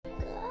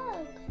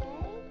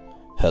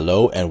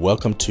Hello and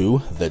welcome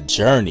to The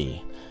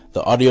Journey,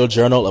 the audio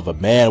journal of a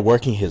man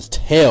working his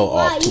tail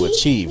off to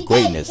achieve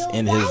greatness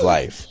in his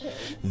life.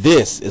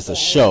 This is a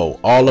show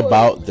all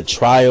about the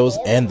trials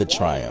and the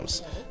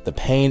triumphs, the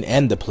pain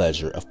and the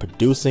pleasure of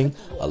producing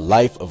a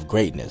life of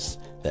greatness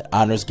that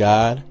honors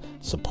God,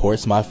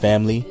 supports my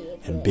family,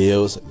 and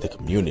builds the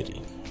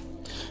community.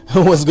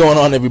 What's going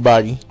on,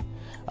 everybody?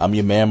 I'm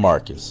your man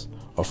Marcus,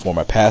 a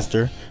former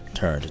pastor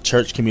turned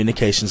church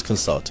communications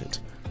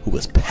consultant who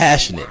is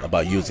passionate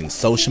about using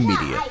social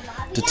media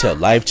to tell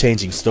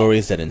life-changing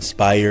stories that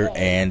inspire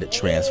and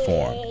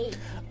transform.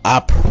 I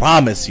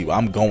promise you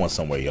I'm going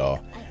somewhere,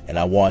 y'all, and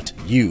I want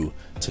you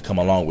to come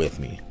along with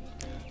me.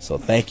 So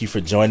thank you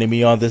for joining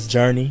me on this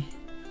journey,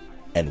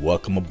 and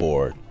welcome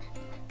aboard.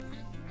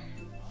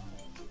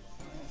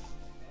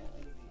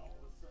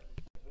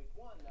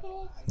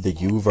 The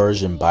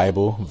YouVersion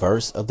Bible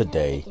verse of the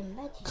day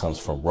comes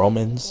from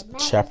Romans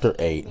chapter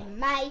 8,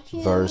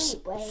 verse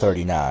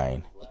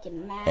 39.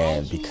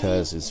 And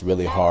because it's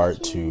really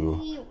hard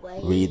to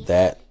read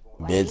that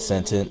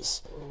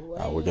mid-sentence,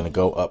 we're going to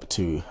go up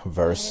to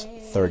verse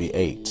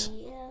 38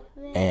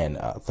 and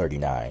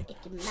 39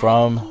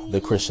 from the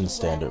Christian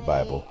Standard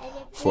Bible.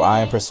 For I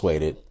am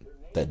persuaded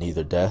that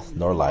neither death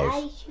nor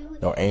life,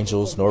 nor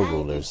angels nor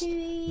rulers,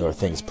 nor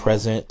things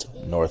present,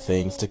 nor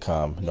things to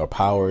come, nor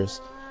powers,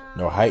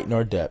 nor height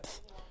nor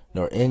depth,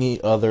 nor any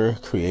other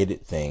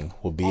created thing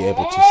will be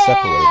able to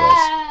separate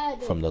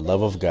us from the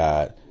love of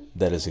God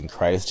that is in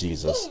Christ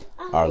Jesus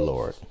our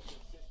Lord.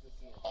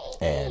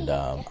 And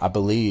I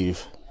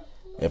believe,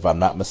 if I'm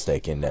not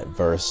mistaken, that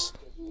verse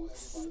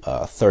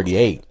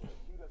 38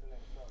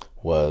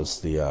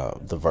 was the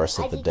verse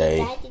of the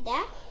day,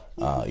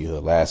 either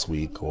last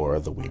week or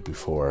the week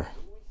before.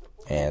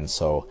 And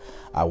so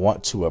I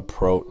want to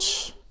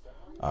approach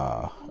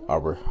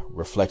our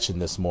reflection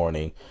this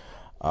morning.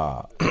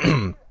 I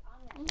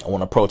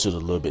want to approach it a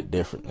little bit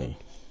differently.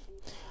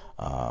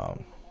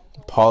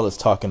 Paul is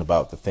talking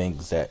about the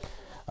things that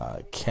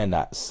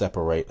cannot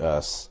separate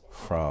us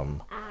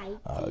from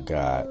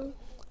God,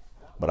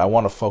 but I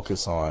want to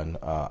focus on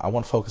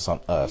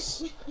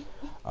us.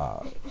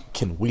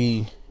 Can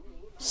we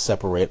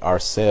separate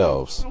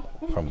ourselves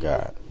from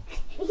God?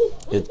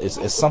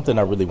 It's something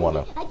I really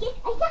want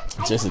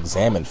to just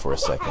examine for a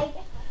second,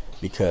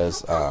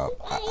 because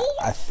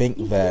I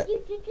think that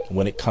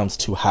when it comes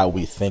to how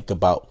we think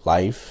about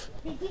life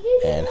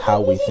and how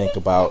we think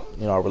about,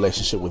 our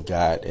relationship with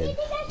God and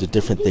the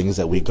different things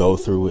that we go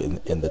through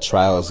in the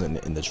trials and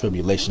in the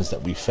tribulations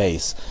that we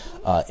face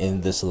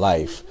in this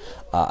life,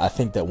 I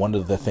think that one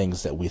of the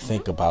things that we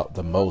think about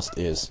the most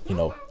is,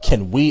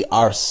 can we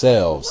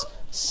ourselves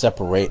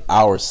separate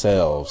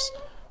ourselves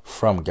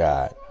from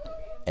God?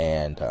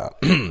 And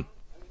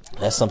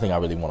that's something I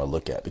really want to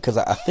look at, because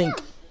I think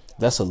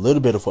that's a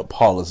little bit of what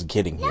Paul is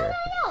getting here.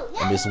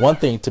 And it's one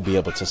thing to be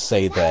able to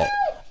say that,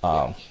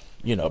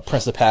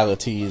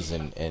 principalities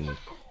and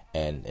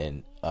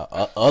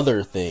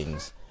other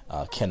things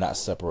cannot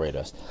separate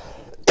us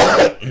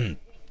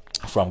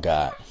from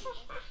God.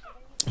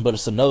 But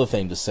it's another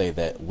thing to say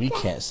that we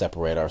can't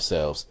separate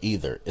ourselves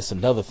either. It's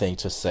another thing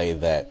to say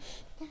that,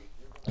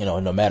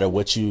 no matter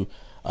what you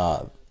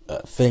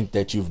think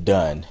that you've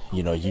done,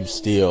 you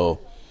still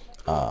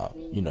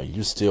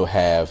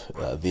have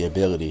the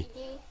ability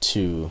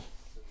to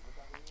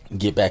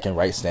get back in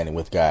right standing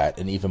with God.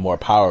 And even more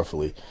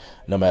powerfully,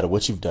 no matter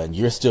what you've done,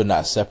 you're still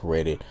not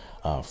separated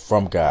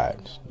from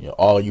God.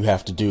 All you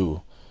have to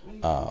do,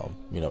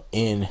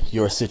 in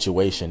your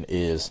situation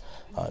is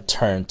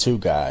turn to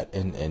God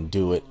and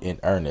do it in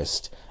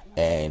earnest.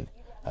 And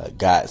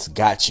God's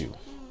got you.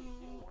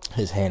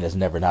 His hand is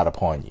never not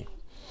upon you.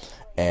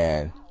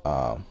 And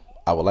I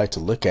would like to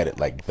look at it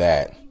like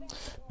that,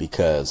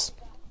 because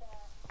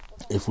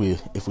if we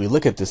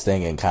look at this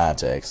thing in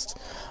context,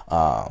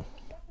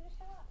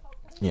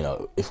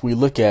 if we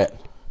look at,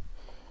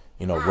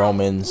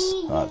 Romans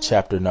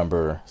chapter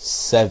number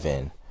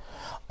 7,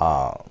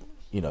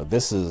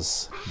 this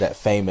is that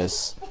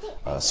famous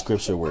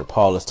scripture where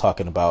Paul is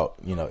talking about,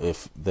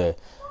 if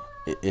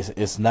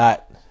it's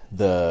not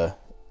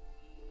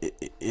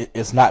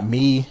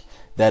me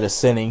that is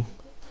sinning,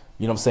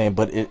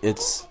 but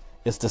it's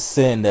the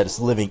sin that is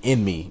living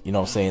in me,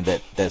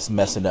 that's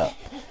messing up,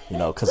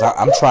 because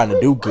I'm trying to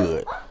do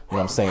good,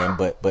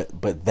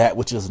 but that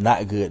which is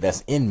not good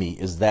that's in me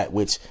is that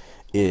which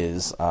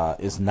is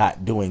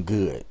not doing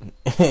good.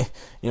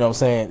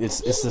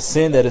 It's the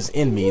sin that is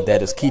in me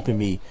that is keeping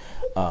me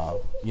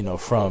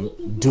from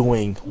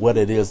doing what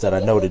it is that I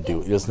know to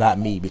do. It is not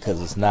me,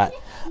 because it's not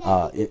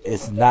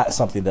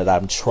something that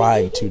I'm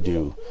trying to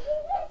do,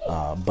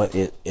 but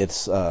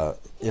it's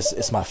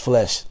my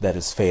flesh that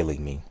is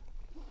failing me.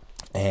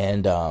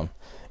 And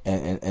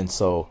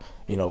so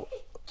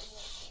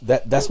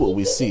that's what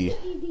we see,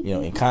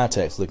 in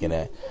context, looking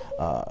at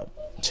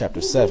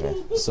chapter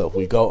 7. So if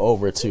we go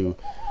over to,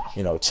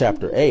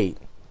 chapter 8,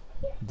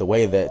 the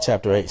way that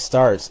chapter 8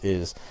 starts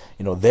is,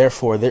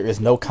 therefore there is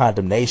no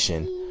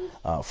condemnation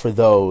for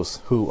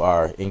those who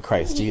are in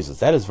Christ Jesus.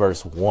 That is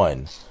verse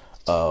 1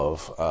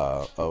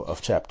 of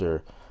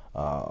chapter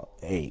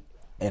 8.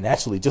 And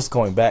actually, just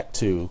going back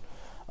to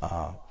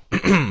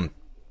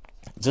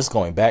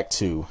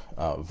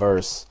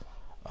verse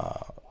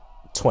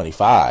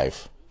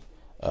 25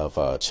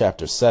 of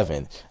chapter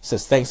 7, it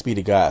says, "Thanks be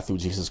to God through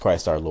Jesus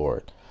Christ our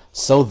Lord.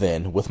 So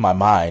then, with my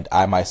mind,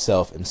 I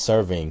myself am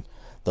serving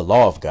the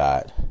law of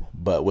God,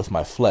 but with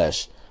my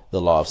flesh,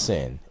 the law of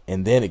sin."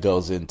 And then it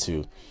goes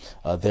into,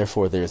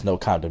 "Therefore, there is no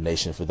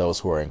condemnation for those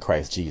who are in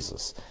Christ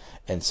Jesus."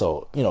 And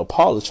so,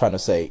 Paul is trying to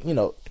say,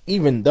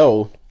 even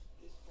though,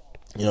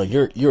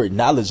 you're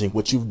acknowledging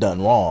what you've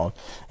done wrong,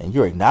 and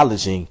you're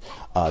acknowledging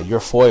your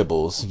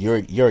foibles,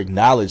 you're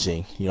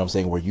acknowledging,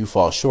 where you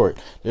fall short,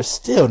 there's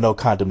still no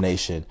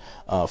condemnation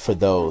for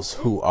those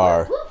who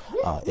are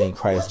in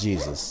Christ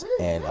Jesus.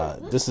 And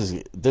this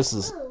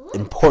is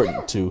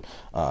important to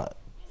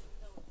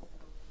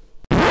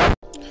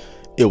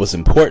it was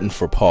important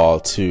for Paul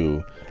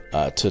to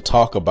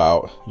talk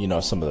about,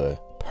 some of the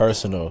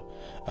personal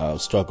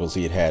struggles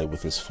he had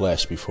with his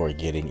flesh before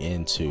getting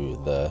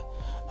into the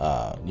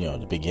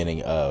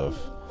beginning of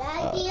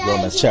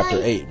Romans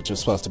chapter 8, which was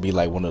supposed to be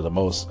like one of the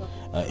most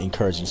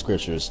encouraging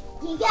scriptures,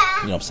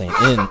 in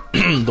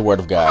the Word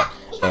of God.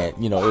 And,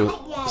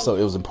 so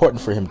it was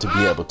important for him to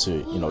be able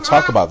to,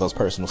 talk about those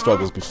personal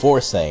struggles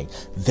before saying,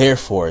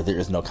 "Therefore, there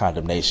is no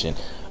condemnation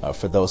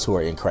for those who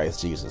are in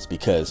Christ Jesus,"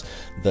 because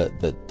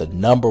the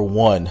number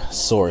one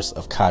source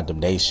of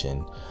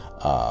condemnation,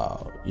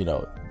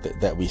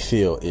 that we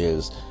feel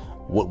is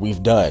what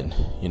we've done,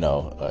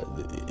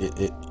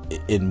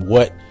 in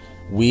what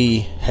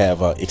we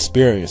have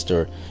experienced,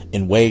 or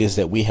in ways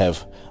that we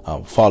have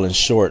fallen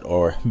short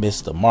or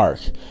missed the mark.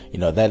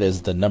 That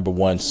is the number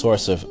one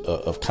source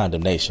of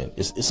condemnation.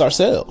 It's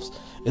ourselves.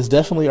 It's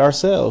definitely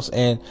ourselves,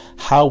 and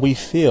how we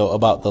feel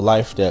about the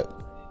life that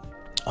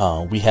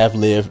we have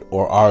lived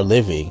or are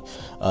living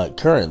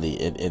currently.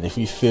 And if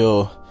we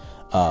feel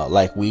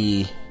like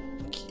we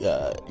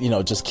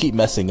just keep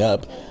messing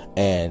up,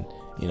 and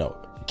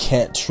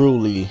can't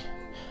truly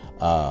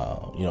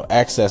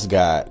access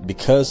God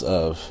because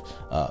of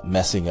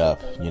messing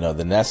up,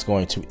 then that's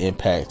going to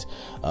impact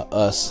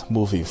us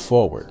moving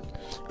forward.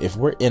 If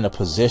we're in a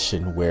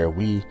position where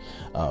we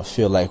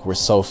feel like we're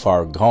so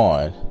far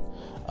gone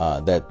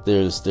that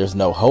there's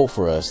no hope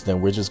for us,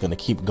 then we're just going to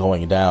keep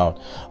going down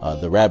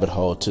the rabbit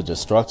hole to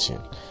destruction.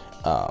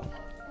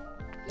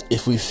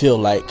 If we feel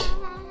like,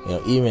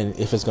 even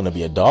if it's going to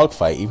be a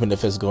dogfight, even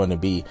if it's going to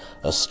be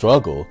a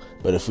struggle,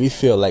 but if we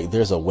feel like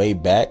there's a way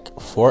back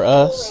for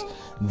us,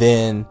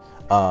 then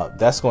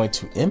that's going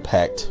to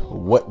impact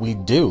what we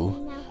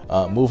do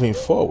moving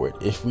forward.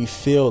 If we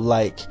feel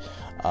like,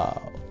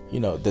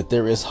 that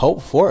there is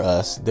hope for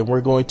us, then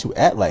we're going to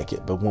act like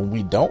it. But when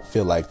we don't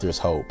feel like there's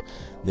hope,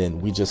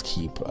 then we just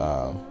keep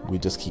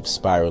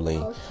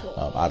spiraling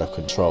out of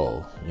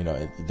control.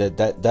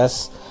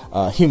 That's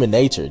human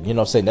nature.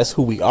 That's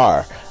who we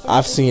are.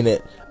 I've seen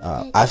it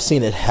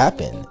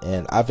happen,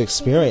 and I've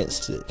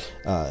experienced it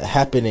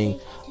happening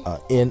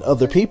in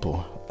other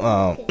people.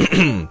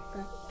 And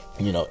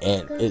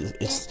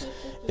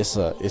it's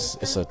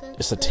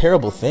a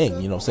terrible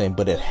thing,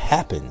 but it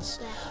happens.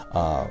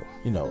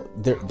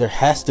 There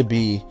has to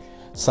be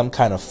some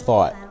kind of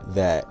thought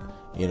that,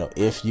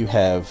 if you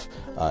have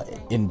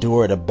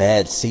endured a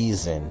bad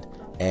season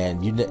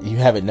and you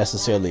haven't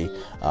necessarily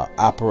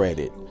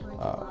operated,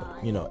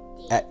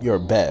 at your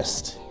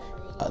best,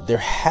 there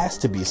has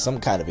to be some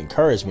kind of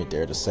encouragement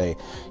there to say,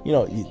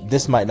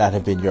 this might not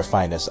have been your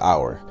finest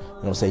hour.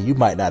 You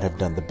might not have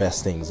done the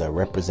best things that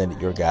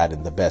represented your God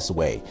in the best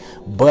way,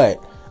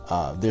 but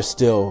there's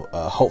still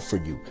hope for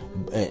you,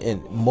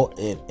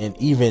 and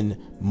even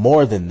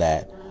more than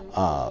that,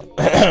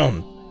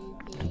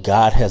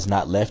 God has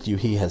not left you.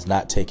 He has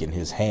not taken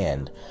his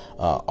hand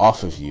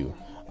off of you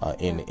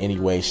in any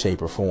way,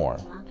 shape, or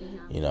form.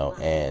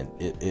 And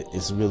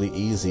it's really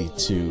easy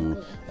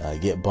to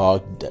get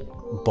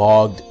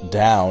bogged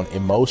down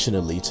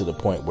emotionally to the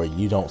point where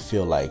you don't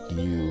feel like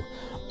you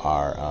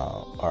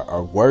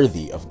are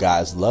worthy of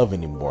God's love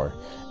anymore.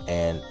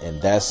 And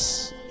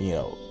that's,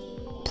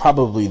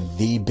 probably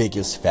the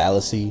biggest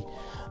fallacy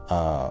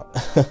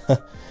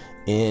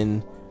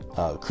in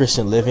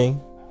Christian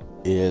living,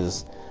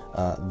 is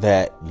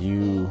that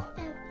you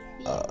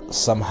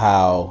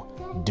somehow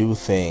do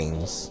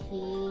things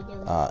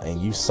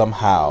and you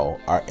somehow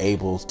are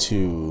able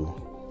to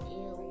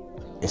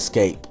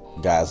escape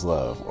God's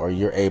love, or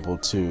you're able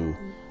to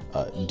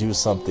do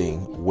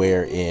something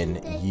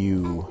wherein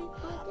you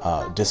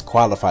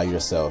disqualify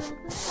yourself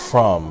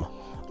from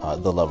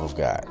the love of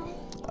God.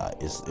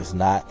 It's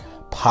not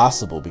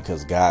possible,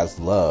 because God's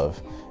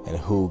love and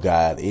who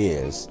God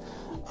is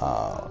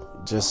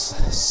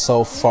just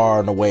so far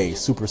and away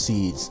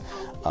supersedes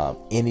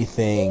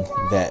anything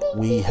that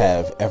we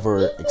have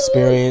ever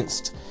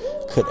experienced,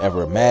 could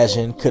ever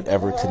imagine, could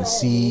ever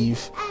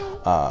conceive.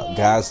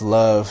 God's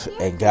love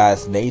and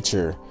God's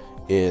nature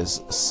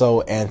is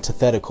so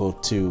antithetical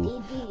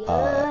to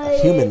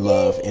human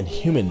love and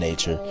human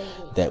nature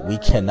that we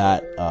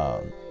cannot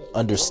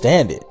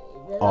understand it.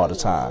 all the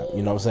time.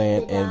 You know what I'm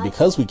saying? And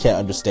because we can't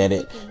understand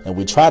it and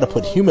we try to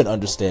put human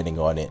understanding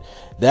on it,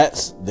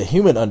 that's the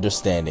human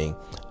understanding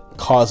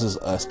causes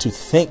us to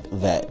think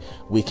that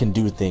we can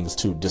do things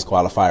to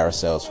disqualify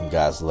ourselves from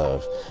God's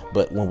love.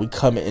 But when we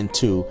come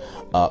into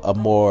a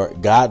more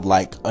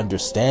godlike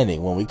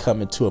understanding, when we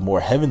come into a more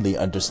heavenly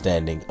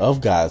understanding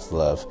of God's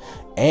love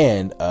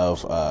and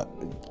of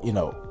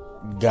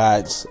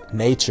God's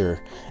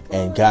nature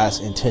and God's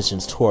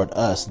intentions toward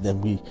us,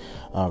 then we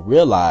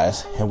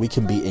realize and we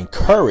can be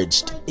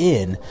encouraged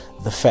in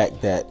the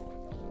fact that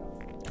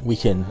we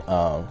can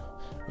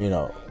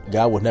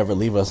God will never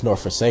leave us nor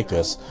forsake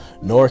us,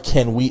 nor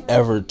can we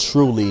ever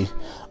truly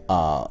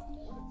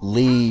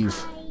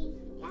leave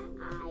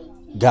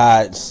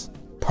God's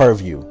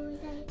purview.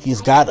 He's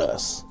got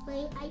us.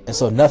 And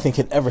so nothing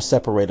can ever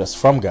separate us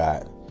from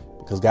God,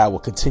 because God will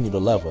continue to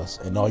love us.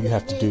 And all you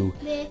have to do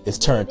is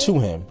turn to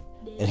him,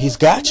 and he's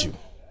got you.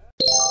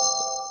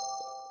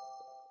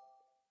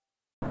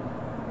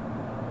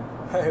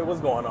 Hey, what's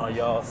going on,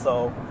 y'all?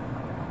 So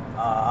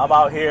I'm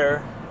out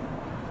here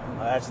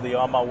actually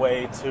on my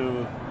way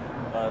to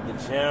the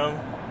gym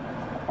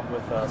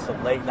with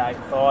some late night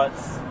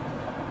thoughts.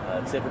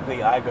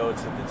 Typically I go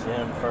to the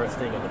gym first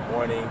thing in the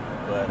morning,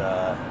 but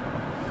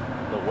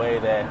the way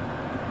that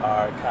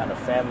our kind of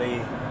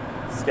family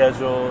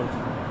schedule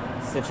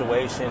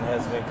situation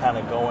has been kind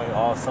of going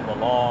all summer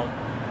long,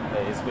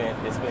 it's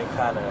been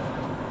kind of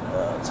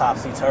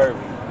topsy-turvy,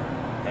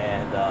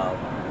 and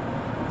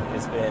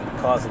it's been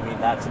causing me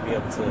not to be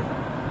able to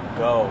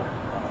go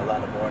a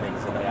lot of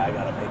mornings, and I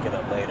gotta make it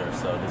up later.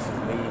 So this is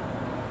me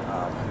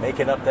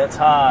making up that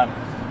time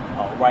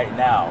right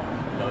now.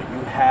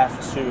 You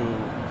have to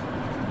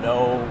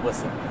know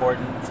what's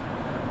important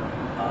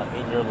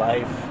in your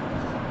life,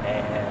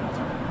 and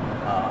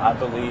I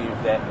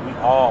believe that we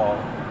all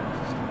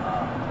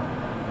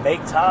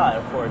make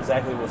time for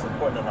exactly what's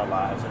important in our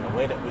lives, and the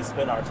way that we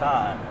spend our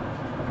time,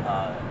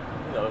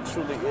 it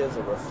truly is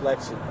a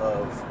reflection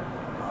of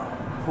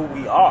who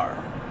we are.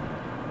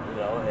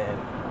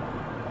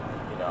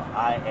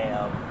 I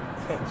am.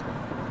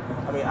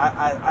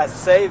 I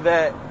say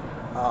that.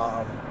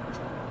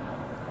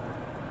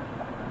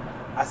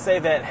 I say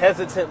that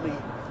hesitantly,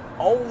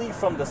 only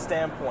from the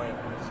standpoint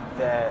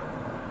that,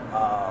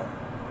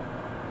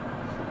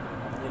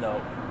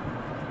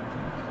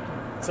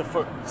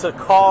 to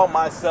call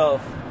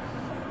myself,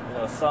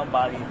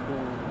 somebody who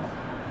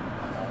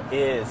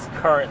is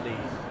currently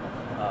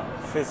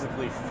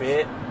physically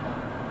fit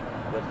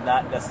would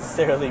not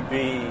necessarily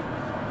be.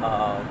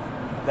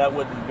 That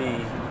wouldn't be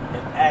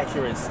an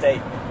accurate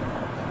statement.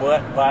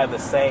 But by the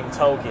same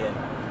token,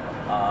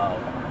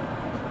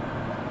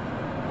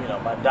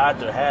 my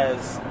doctor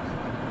has,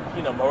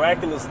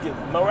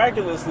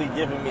 miraculously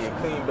given me a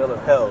clean bill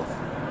of health,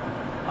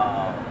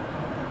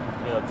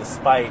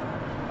 despite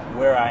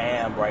where I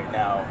am right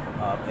now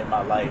in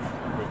my life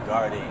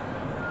regarding,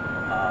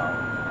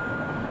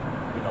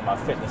 my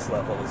fitness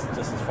levels,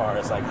 just as far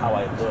as like how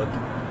I look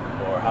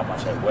or how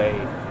much I weigh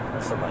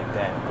or something like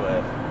that.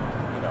 But,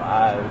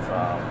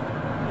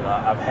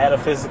 I've had a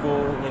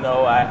physical,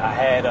 I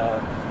had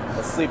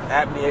a sleep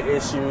apnea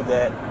issue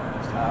that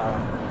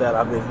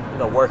I've been,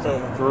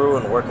 working through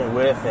and working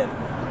with, and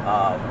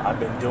I've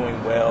been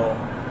doing well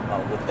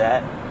with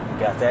that.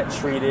 Got that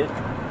treated, and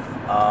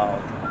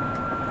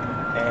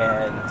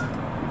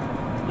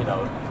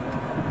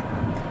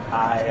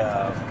I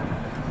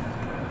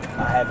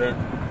haven't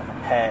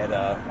had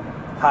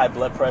high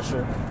blood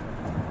pressure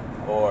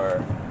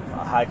or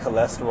high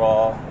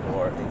cholesterol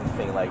or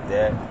anything like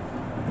that.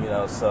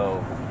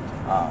 So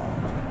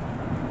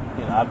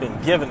I've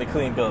been given a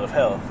clean bill of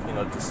health,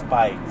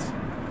 despite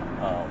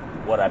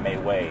what I may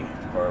weigh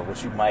or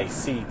what you might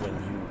see when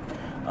you,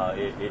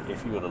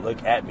 if you were to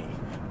look at me.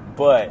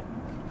 But,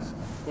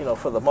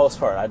 for the most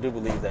part, I do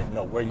believe that,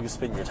 where you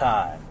spend your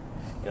time,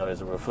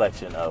 is a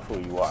reflection of who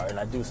you are. And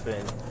I do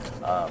spend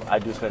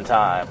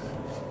time,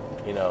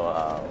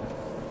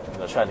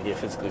 trying to get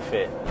physically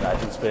fit. I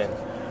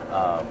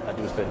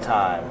do spend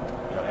time,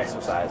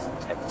 exercising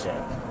at the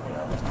gym,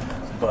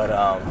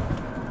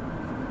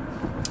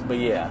 But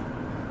yeah,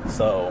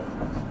 so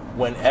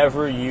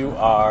whenever you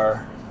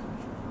are,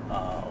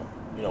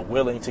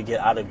 willing to get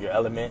out of your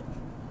element,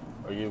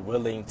 or you're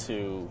willing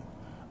to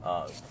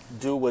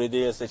do what it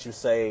is that you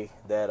say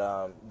that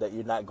that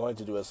you're not going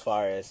to do, as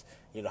far as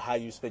how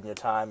you spend your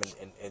time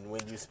and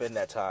when you spend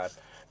that time,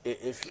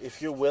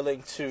 if you're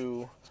willing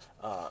to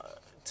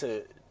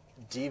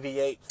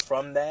deviate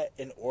from that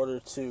in order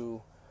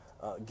to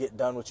get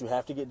done what you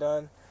have to get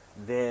done,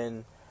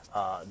 then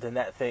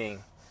that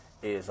thing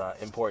is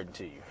important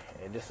to you.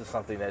 And this is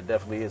something that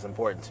definitely is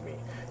important to me.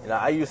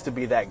 I used to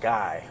be that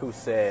guy who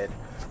said,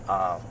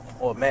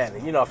 "Oh man,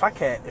 if I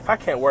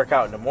can't work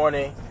out in the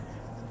morning,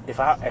 if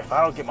I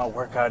don't get my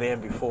workout in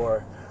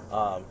before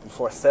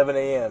 7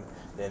 a.m.,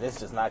 then it's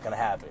just not gonna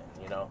happen."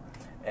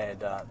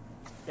 And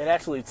it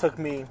actually took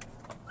me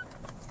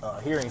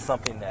hearing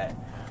something that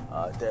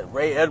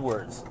Ray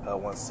Edwards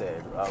once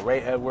said. Ray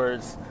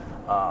Edwards,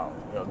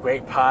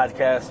 great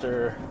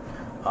podcaster.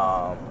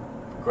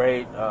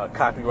 great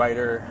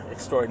copywriter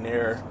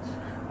extraordinaire.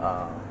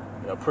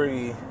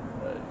 Pretty,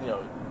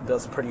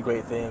 does pretty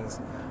great things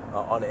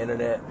on the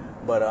internet.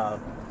 But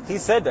he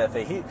said that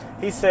thing.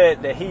 He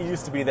said that he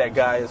used to be that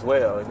guy as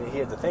well, and he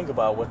had to think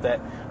about what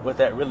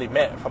that really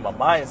meant from a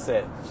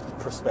mindset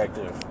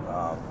perspective.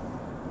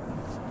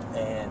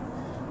 And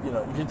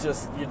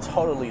you're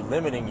totally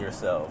limiting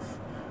yourself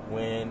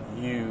when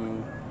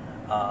you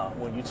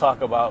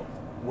talk about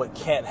what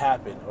can't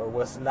happen or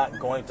what's not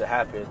going to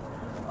happen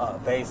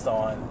based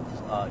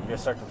on your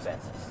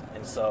circumstances.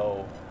 And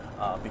so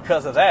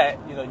because of that,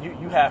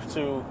 you have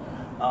to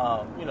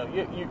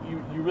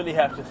you really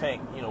have to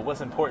think,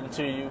 what's important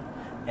to you,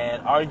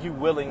 and are you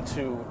willing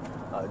to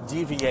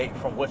deviate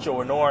from what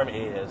your norm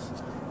is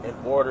in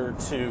order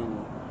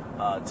to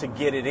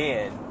get it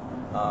in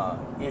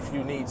if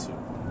you need to.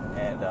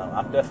 And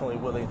I'm definitely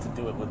willing to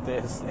do it with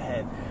this,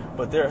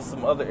 but there are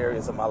some other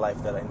areas of my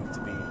life that I need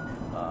to be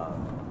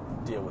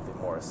deal with it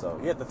more. So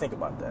you have to think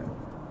about that.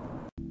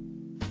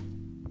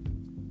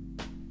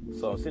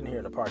 So I'm sitting here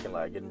in the parking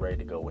lot getting ready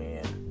to go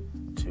in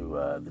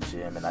to the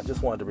gym, and I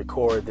just wanted to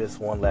record this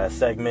one last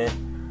segment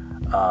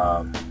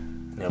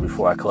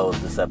before I close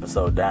this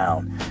episode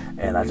down.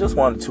 And I just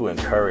wanted to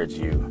encourage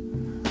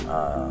you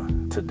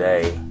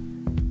today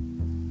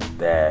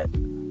that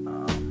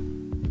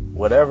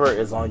whatever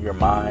is on your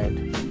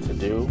mind to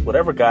do,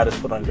 whatever God has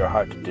put on your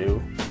heart to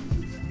do,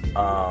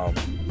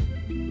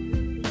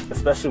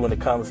 especially when it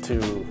comes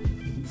to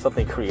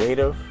something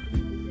creative,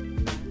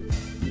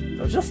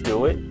 just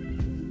do it.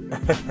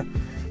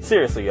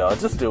 Seriously, y'all,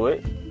 just do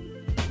it.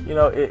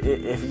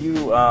 If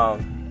you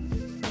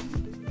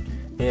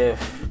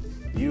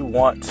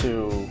want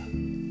to,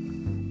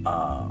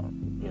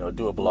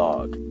 do a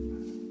blog,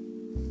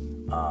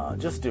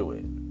 just do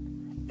it.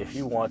 If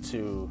you want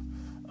to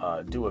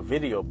do a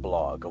video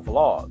blog, a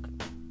vlog,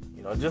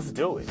 just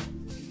do it.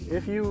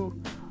 If you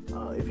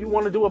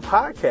want to do a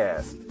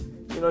podcast,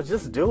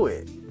 just do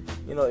it.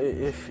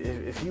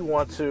 If you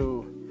want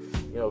to,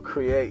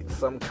 create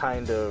some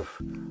kind of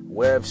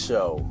web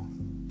show,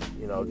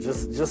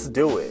 just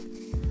do it.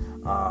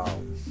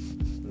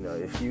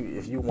 If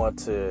you want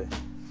to,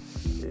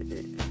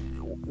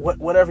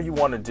 whatever you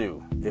want to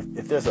do.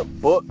 If there's a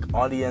book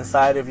on the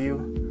inside of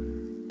you,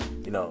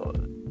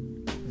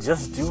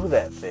 just do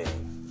that thing.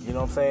 You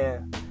know what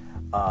I'm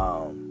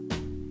saying?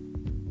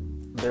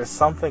 There's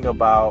something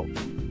about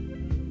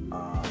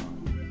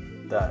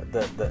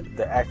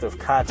the act of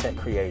content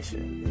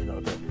creation.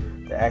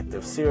 The act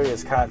of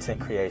serious content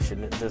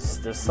creation.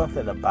 There's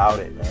something about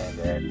it, man,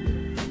 that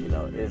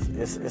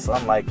it's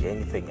unlike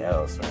anything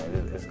else,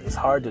 man. It's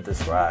hard to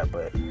describe,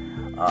 but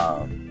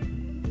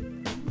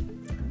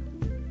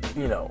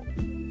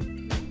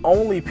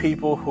only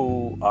people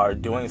who are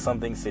doing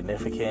something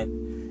significant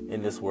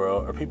in this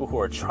world, or people who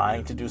are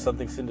trying to do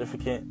something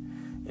significant,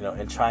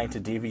 and trying to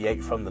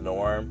deviate from the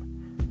norm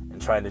and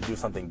trying to do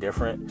something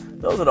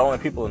different, those are the only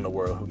people in the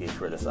world who get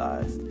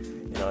criticized.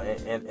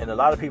 And a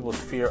lot of people's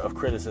fear of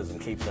criticism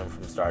keeps them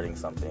from starting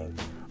something,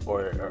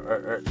 or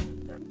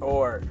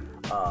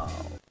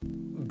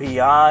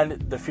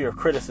beyond the fear of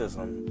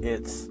criticism,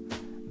 it's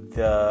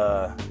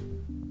the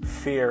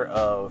fear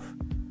of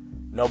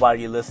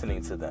nobody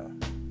listening to them.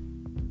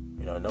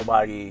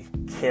 Nobody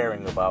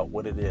caring about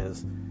what it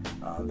is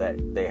that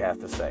they have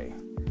to say.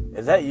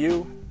 Is that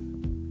you?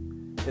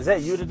 Is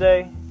that you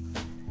today?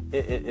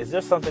 Is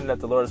there something that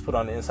the Lord has put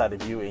on the inside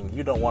of you and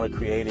you don't want to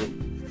create it?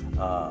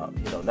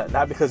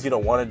 Not because you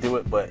don't want to do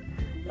it, but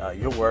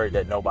you're worried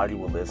that nobody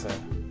will listen.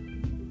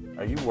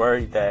 Are you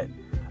worried that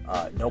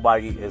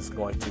nobody is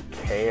going to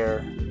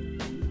care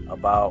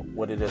about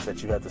what it is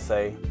that you have to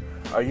say?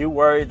 Are you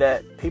worried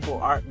that people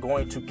aren't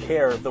going to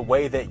care the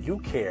way that you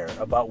care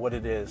about what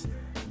it is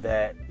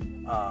that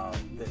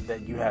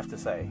you have to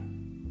say?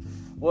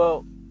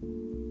 Well,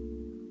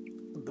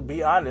 to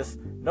be honest,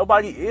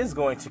 nobody is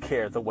going to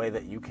care the way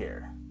that you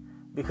care,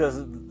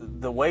 because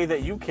the way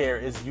that you care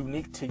is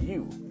unique to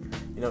you.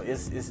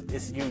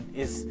 It's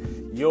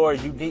your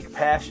unique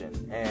passion,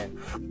 and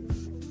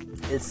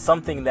it's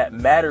something that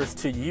matters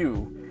to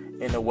you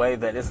in a way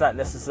that it's not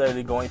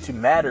necessarily going to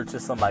matter to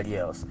somebody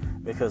else,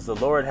 because the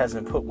Lord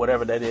hasn't put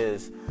whatever that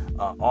is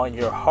on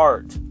your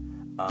heart.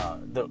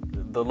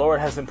 The Lord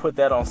hasn't put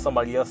that on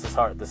somebody else's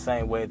heart the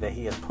same way that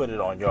He has put it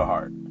on your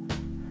heart.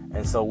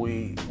 And so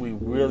we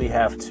really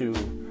have to,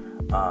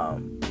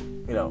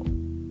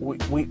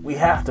 we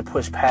have to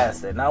push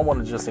past it. And I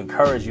want to just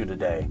encourage you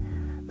today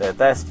that if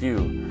that's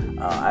you,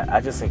 I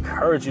just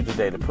encourage you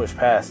today to push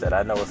past that.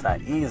 I know it's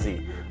not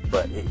easy,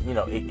 but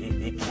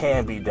it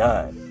can be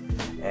done.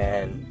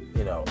 And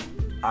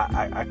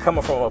I come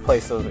from a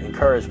place of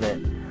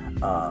encouragement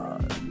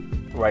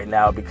right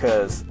now,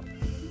 because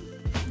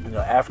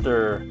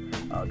after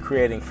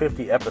creating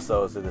 50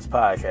 episodes of this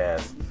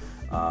podcast,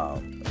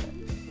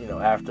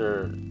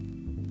 after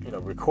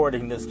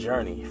recording this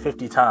journey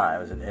 50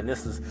 times, and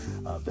this is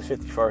the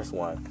 51st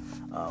one,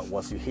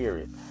 once you hear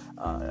it,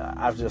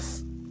 I've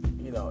just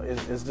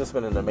it's just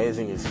been an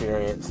amazing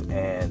experience,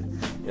 and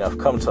I've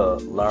come to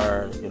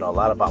learn a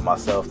lot about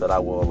myself that I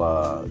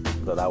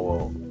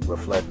will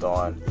reflect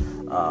on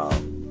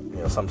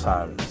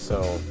sometime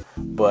soon.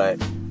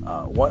 But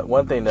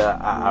one thing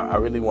that I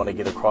really want to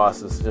get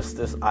across is just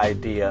this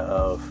idea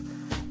of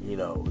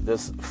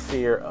this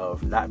fear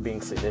of not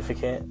being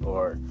significant,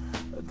 or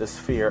this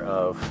fear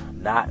of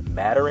not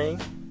mattering.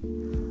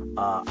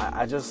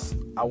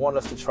 I want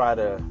us to try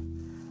to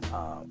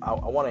I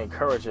want to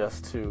encourage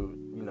us to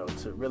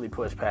to really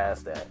push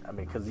past that. I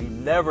mean, because you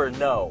never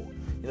know.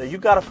 You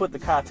got to put the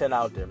content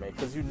out there, man,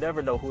 because you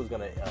never know who is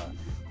gonna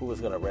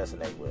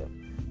resonate with.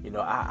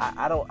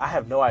 I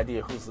have no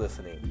idea who's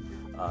listening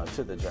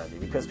to the journey,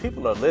 because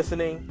people are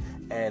listening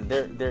and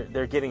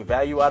they're getting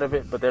value out of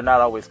it, but they're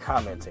not always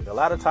commenting. A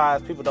lot of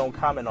times people don't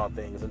comment on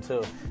things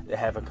until they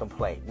have a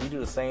complaint. We do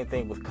the same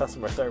thing with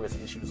customer service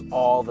issues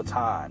all the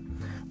time.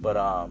 But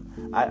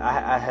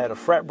I had a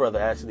frat brother,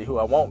 actually, who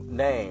I won't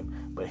name,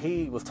 but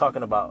he was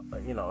talking about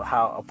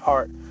how a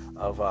part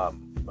of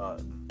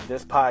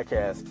this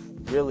podcast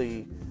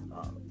really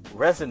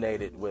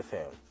resonated with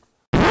him.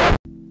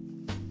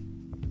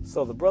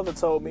 So the brother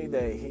told me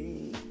that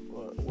he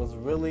was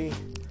really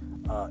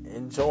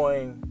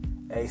enjoying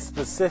a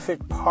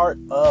specific part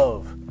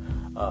of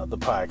the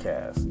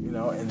podcast,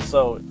 and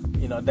so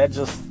that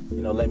just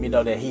let me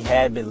know that he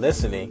had been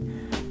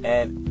listening,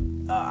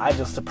 and I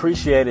just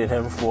appreciated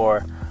him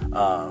for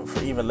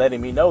even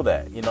letting me know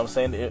that. You know what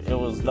I'm saying? It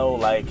was no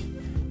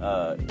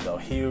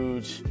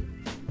huge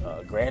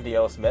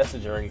grandiose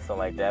message or anything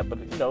like that, but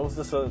it was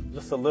just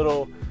a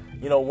little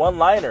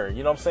one-liner,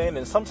 you know what I'm saying?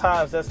 And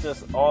sometimes that's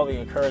just all the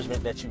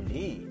encouragement that you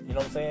need, you know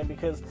what I'm saying?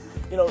 Because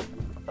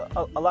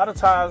a lot of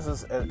times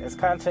as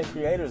content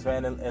creators,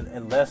 man,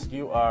 unless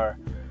you are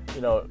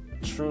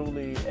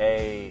truly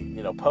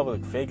a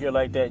public figure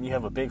like that, and you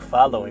have a big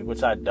following,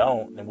 which I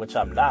don't, and which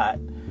I'm not,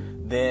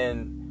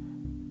 then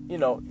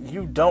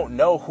you don't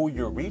know who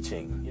you're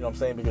reaching, you know what I'm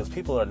saying? Because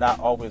people are not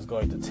always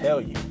going to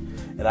tell you.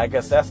 And I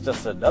guess that's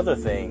just another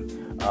thing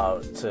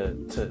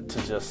to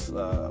just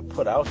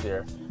put out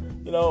there.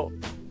 We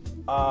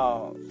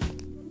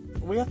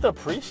have to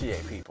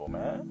appreciate people,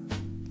 man.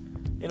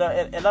 And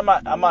I'm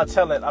not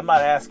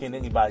asking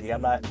anybody,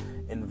 I'm not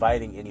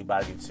inviting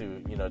anybody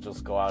to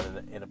just go out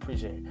and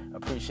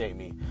appreciate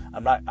me.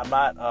 I'm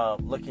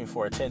not looking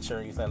for attention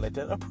or anything like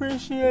that.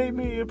 Appreciate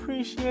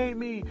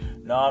me.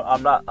 No,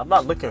 I'm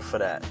not looking for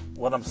that.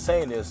 What I'm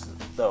saying is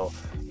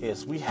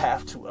we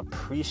have to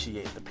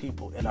appreciate the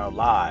people in our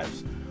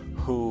lives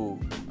who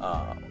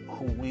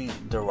we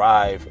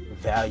derive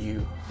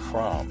value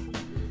from.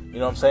 You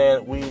know what I'm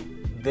saying?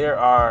 There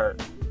are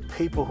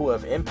people who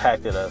have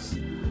impacted us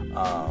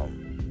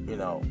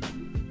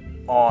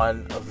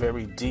on a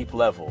very deep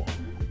level,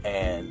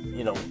 and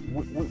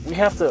we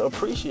have to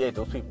appreciate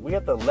those people. We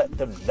have to let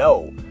them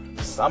know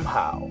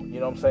somehow, you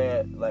know what I'm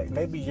saying? Like,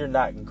 maybe you're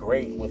not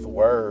great with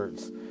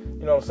words,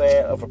 you know what I'm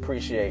saying, of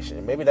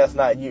appreciation. Maybe that's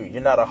not you.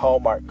 You're not a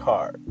Hallmark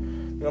card, you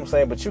know what I'm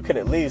saying? But you can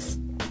at least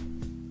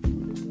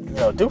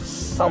do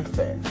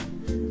something,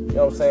 you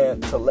know what I'm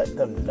saying, to let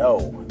them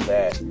know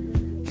that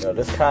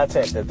this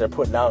content that they're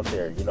putting out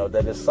there,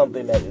 that is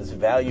something that is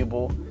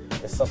valuable,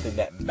 it's something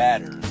that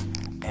matters,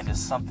 and it's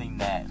something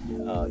that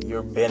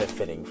you're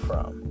benefiting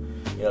from.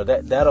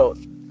 That'll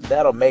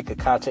make a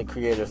content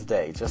creator's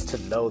day, just to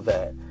know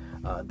that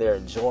they're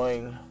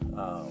enjoying,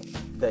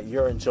 that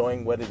you're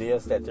enjoying what it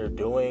is that they're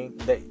doing,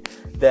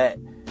 that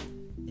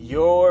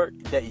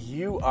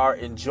you are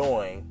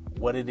enjoying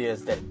what it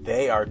is that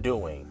they are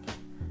doing,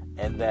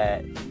 and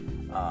that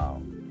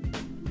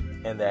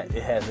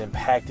it has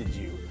impacted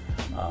you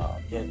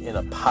in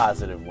a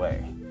positive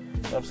way. You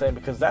know what I'm saying?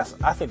 Because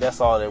I think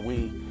that's all that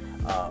we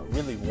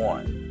really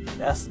want.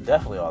 That's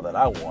definitely all that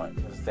I want,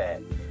 is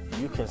that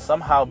you can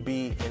somehow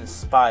be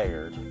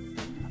inspired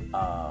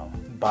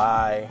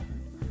by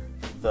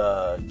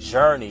the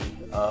journey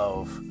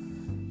of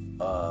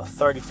a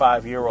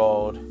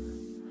 35-year-old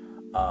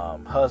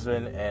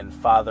husband and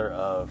father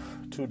of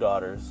 2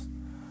 daughters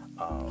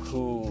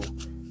who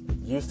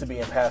used to be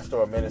in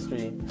pastoral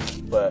ministry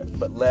but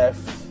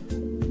left,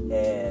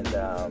 and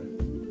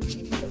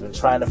has been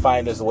trying to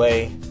find his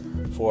way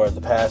for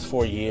the past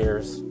 4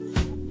 years,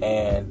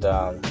 and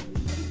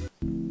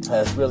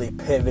has really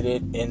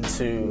pivoted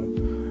into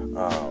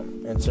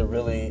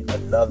really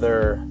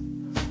another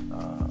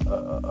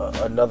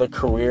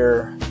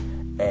career,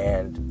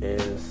 and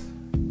is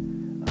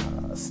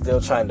still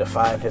trying to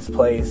find his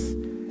place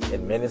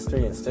in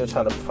ministry, and still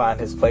trying to find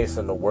his place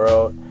in the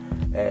world,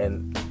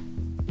 and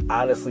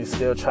honestly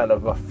still trying to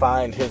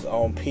find his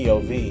own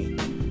POV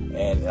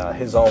and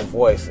his own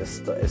voice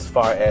as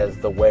far as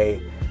the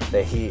way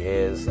that he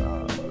is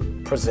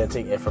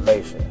presenting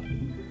information.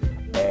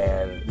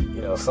 And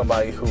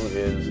somebody who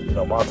is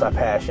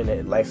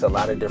multi-passionate, likes a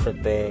lot of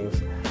different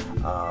things,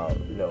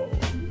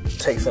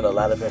 takes in a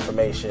lot of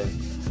information,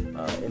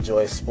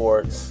 enjoys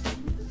sports,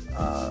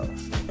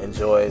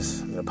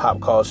 enjoys pop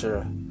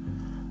culture,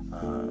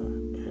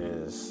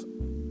 is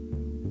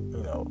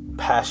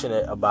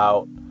passionate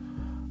about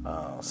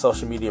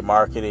social media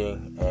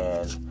marketing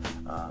and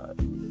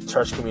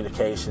church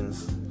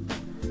communications.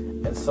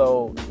 And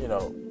so,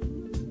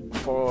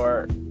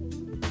 for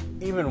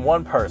even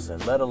one person,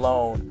 let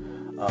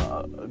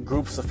alone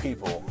groups of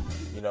people,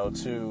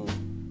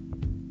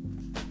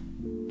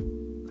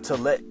 to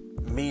let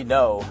me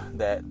know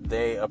that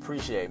they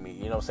appreciate me.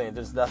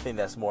 There's nothing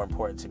that's more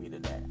important to me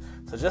than that.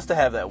 So just to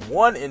have that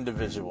one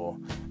individual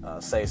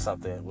say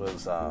something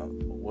was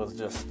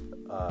just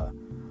a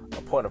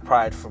point of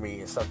pride for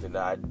me, and something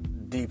that I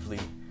deeply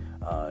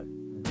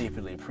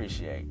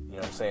appreciate.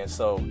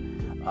 So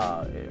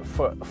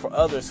for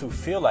others who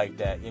feel like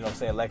that,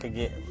 like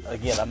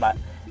again, I'm not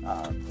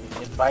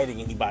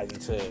inviting anybody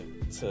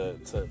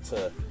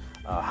to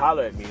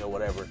holler at me or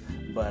whatever,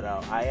 but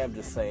I am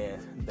just saying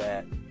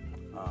that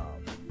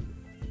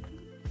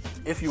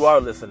if you are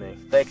listening,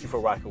 thank you for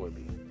rocking with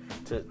me.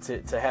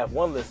 To have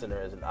one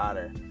listener is an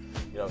honor,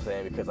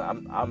 because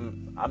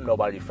I'm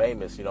nobody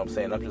famous, I'm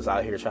just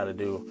out here trying to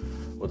do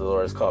what the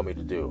Lord has called me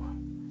to do.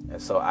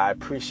 And so I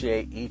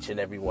appreciate each and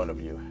every one of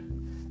you.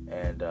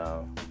 And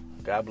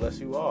God bless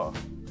you all.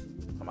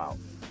 I'm out.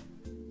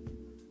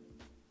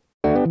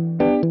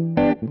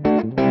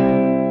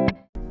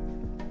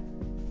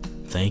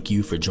 Thank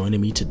you for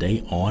joining me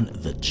today on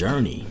The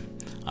Journey.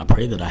 I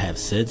pray that I have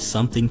said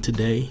something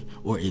today,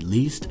 or at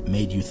least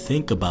made you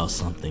think about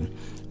something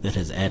that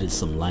has added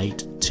some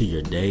light to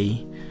your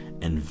day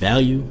and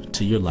value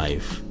to your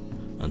life.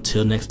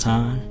 Until next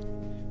time,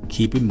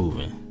 keep it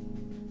moving,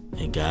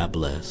 and God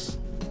bless.